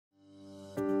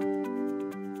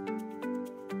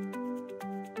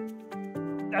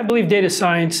I believe data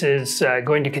science is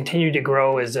going to continue to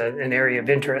grow as an area of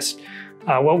interest.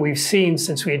 What we've seen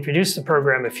since we introduced the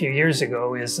program a few years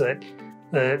ago is that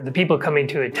the people coming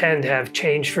to attend have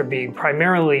changed from being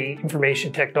primarily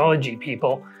information technology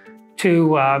people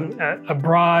to a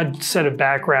broad set of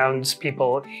backgrounds,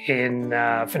 people in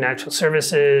financial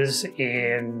services,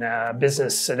 in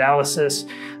business analysis,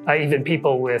 even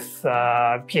people with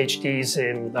PhDs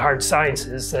in the hard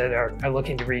sciences that are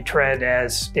looking to retread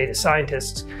as data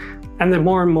scientists. And then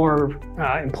more and more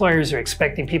employers are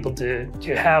expecting people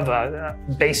to have a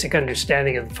basic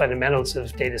understanding of the fundamentals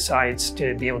of data science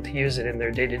to be able to use it in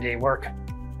their day-to-day work.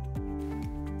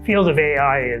 The field of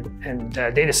AI and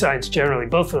data science generally,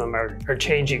 both of them are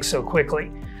changing so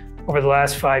quickly. Over the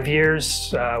last 5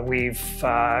 years, we've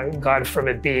gone from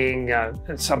it being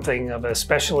something of a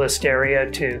specialist area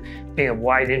to being of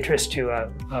wide interest to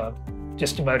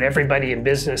just about everybody in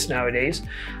business nowadays.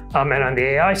 And on the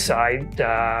AI side,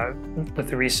 with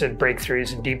the recent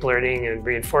breakthroughs in deep learning and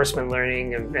reinforcement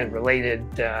learning and related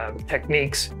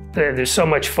techniques, there's so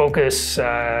much focus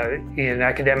in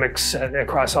academics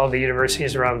across all the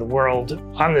universities around the world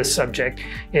on this subject,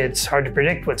 it's hard to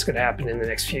predict what's going to happen in the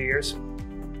next few years.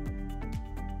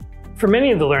 For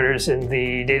many of the learners in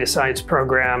the data science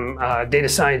program, data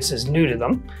science is new to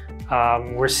them.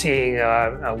 We're seeing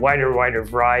a wider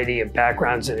variety of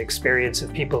backgrounds and experience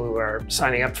of people who are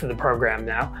signing up for the program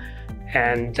now.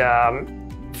 And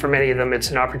for many of them,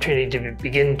 it's an opportunity to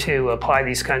begin to apply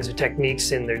these kinds of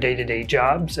techniques in their day-to-day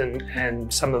jobs.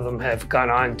 And some of them have gone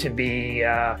on to be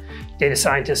data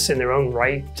scientists in their own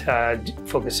right,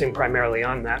 focusing primarily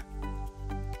on that.